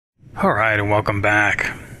Alright, and welcome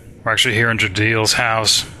back. We're actually here in Jondal's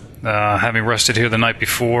house, having rested here the night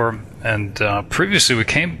before, and previously we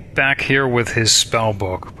came back here with his spell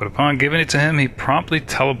book, but upon giving it to him, he promptly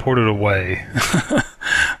teleported away.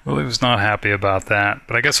 Well, he was not happy about that,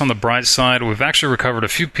 but I guess on the bright side, we've actually recovered a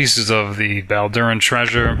few pieces of the Balduran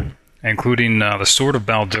treasure, including the Sword of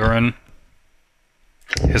Balduran,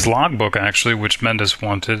 his logbook actually, which Mendes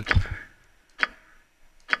wanted,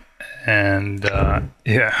 and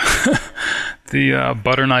yeah, the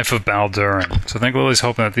butter knife of Balduran. So I think Lily's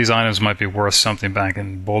hoping that these items might be worth something back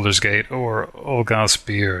in Baldur's Gate or Olgath's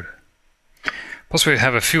Beard. Plus we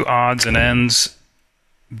have a few odds and ends.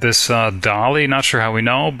 This Dolly, not sure how we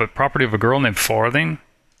know, but property of a girl named Farthing.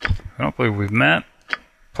 I don't believe we've met.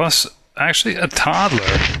 Plus, actually a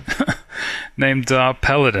toddler named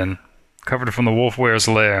Peladon, covered from the wolfware's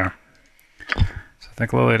lair. So I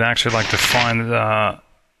think Lily'd actually like to find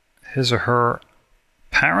his or her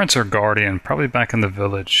parents or guardian, probably back in the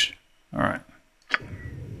village. Alright.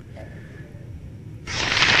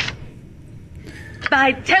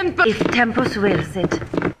 By tempo, if Tempus wills it.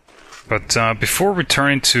 But before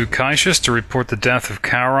returning to Cassius to report the death of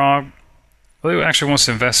Karog, Lily actually wants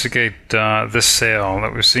to investigate this sail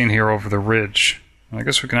that we've seen here over the ridge. I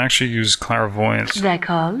guess we can actually use clairvoyance. They're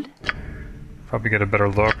called? Probably get a better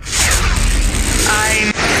look.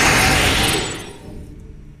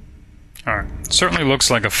 Alright, certainly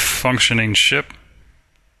looks like a functioning ship.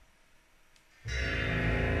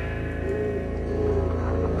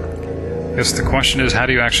 I guess the question is, how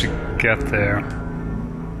do you actually get there?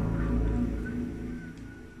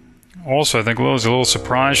 Also, I think Lily's a little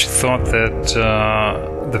surprised. She thought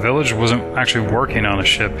that the village wasn't actually working on a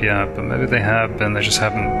ship yet, but maybe they have been, they just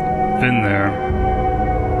haven't been there.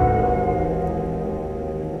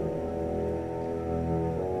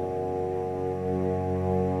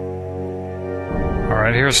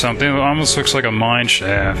 Alright, here's something that almost looks like a mine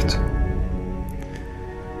shaft.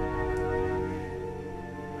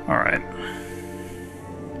 Alright.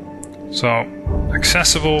 So,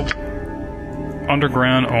 accessible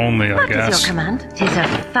underground only, I guess. What is your command? 'Tis a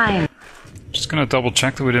fine. Just gonna double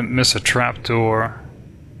check that we didn't miss a trapdoor.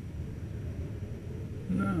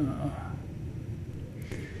 No.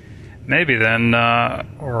 Maybe then,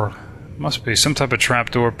 or must be some type of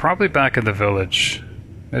trapdoor, probably back in the village.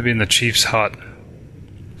 Maybe in the chief's hut.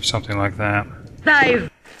 Something like that. Dive!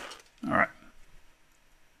 Alright.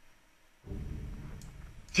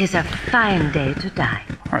 'Tis a fine day to die.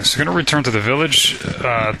 Alright, so we're going to return to the village,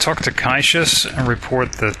 talk to Cassius, and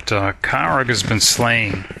report that Karog has been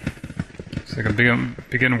slain. So they can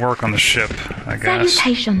begin work on the ship, I guess.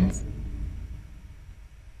 Salutations.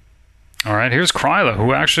 Alright, here's Kryla,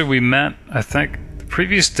 who actually we met, I think, the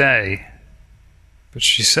previous day. But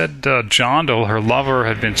she said Jondal, her lover,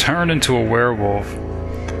 had been turned into a werewolf.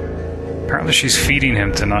 Apparently she's feeding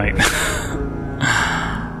him tonight.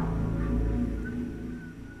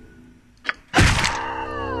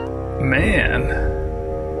 Man.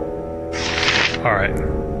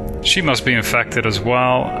 Alright. She must be infected as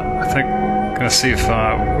well. I think I'm gonna see if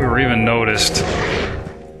we were even noticed.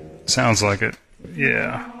 Sounds like it.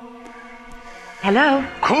 Yeah. Hello?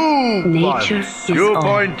 Cool! Nature is You on.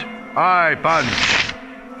 point, I punch.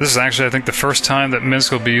 This is actually, I think, the first time that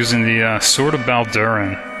Minsk will be using the Sword of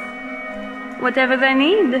Balduran. Whatever they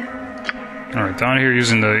need. Alright, down here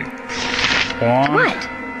using the wand. What?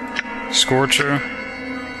 Scorcher.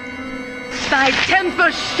 By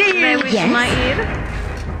Tempus shield! They wish Yes? my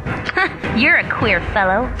ear. You're a queer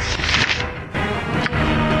fellow.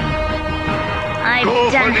 I've Go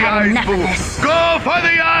for done the had eyes, enough of fool. this. Go for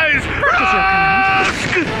the eyes!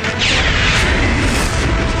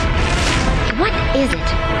 What is it?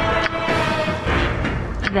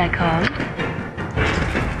 They're called?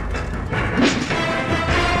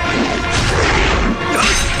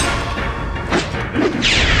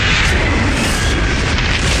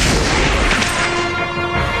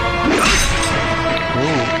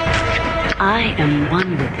 I am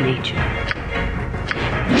one with nature.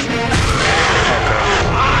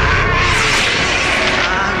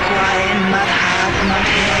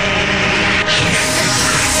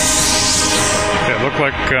 Yeah, look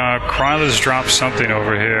like Kryla's dropped something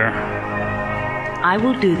over here. I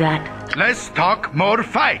will do that. Let's talk more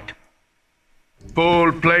fight.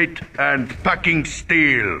 Full plate and packing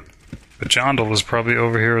steel. But Jondal is probably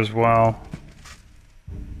over here as well.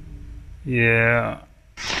 Yeah.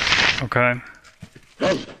 Okay.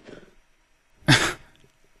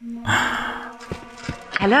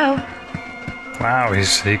 Hello? Wow,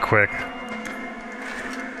 he's quick.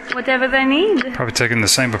 Whatever they need. Probably taking the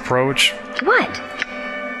same approach. What?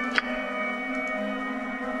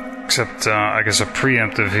 Except, I guess a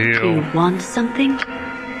preemptive heal. You want something?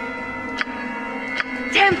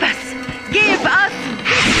 Tempest, give us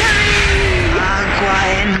victory!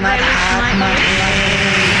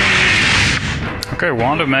 Okay,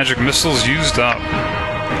 Wand of Magic Missiles used up.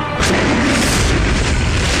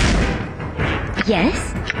 Yes?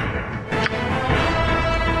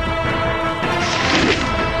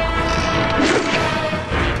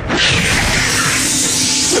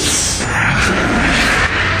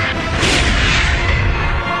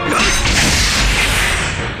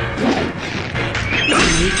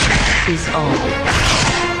 Is all.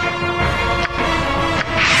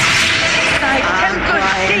 Thy temper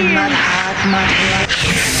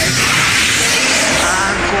shield!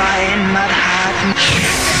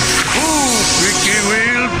 Who, Vicky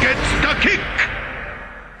Wheel, gets the kick?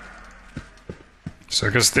 So I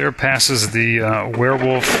guess there passes the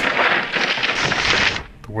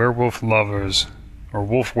werewolf lovers, or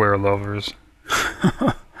wolfwere lovers.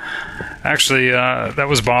 Actually, that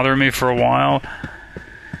was bothering me for a while.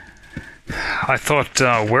 I thought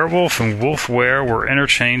werewolf and wolfwere were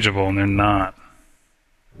interchangeable, and they're not.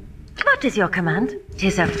 What is your command?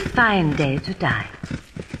 'Tis a fine day to die.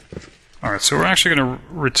 Alright, so we're actually going to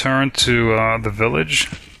return to the village.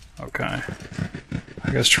 Okay.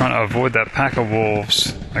 I guess trying to avoid that pack of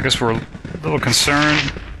wolves. I guess we're a little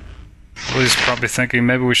concerned. Lily's probably thinking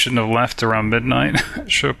maybe we shouldn't have left around midnight.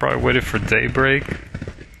 Should have probably waited for daybreak.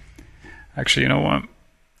 Actually, you know what?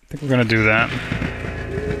 I think we're going to do that.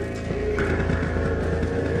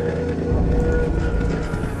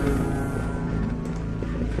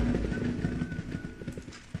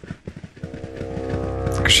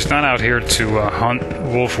 She's not out here to hunt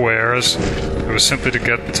wolfwares. It was simply to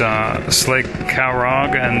get slay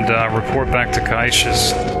Kalrog and report back to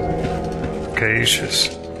Kaishus.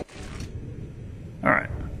 Alright.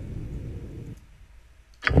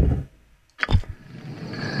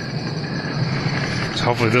 So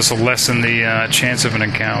hopefully this will lessen the chance of an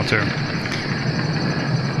encounter.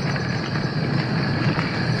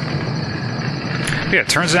 Yeah, it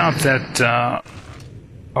turns out that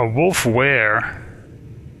a wolfwere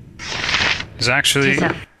is actually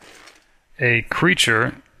a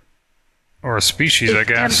creature, or a species, I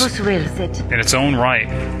guess, in its own right.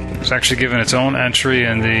 It's actually given its own entry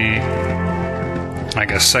in the, I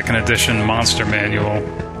guess, 2nd edition monster manual,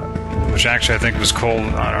 which actually I think was called,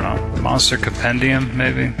 I don't know, Monster Compendium,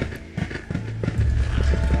 maybe?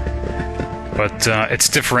 But it's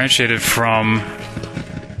differentiated from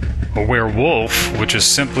a werewolf, which is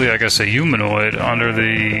simply, I guess, a humanoid under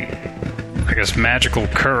the, I guess, magical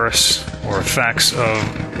curse or effects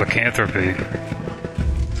of lycanthropy.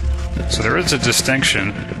 So there is a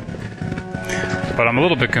distinction, but I'm a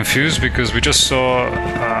little bit confused because we just saw,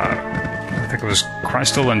 I think it was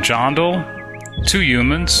Kryla and Jondal, 2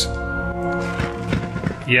 humans,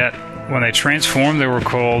 yet when they transformed they were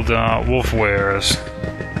called wolfwares,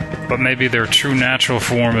 but maybe their true natural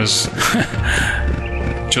form is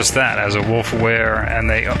just that, as a wolfwere, and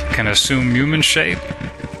they can assume human shape.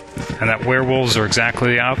 And that werewolves are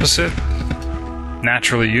exactly the opposite.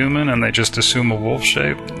 Naturally human, and they just assume a wolf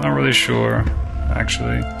shape. Not really sure,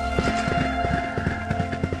 actually.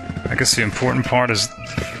 I guess the important part is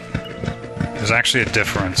there's actually a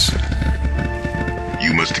difference.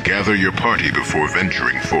 You must gather your party before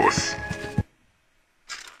venturing forth.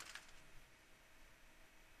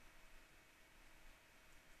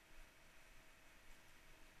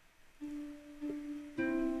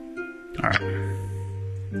 Alright.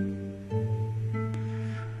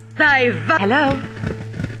 Hello?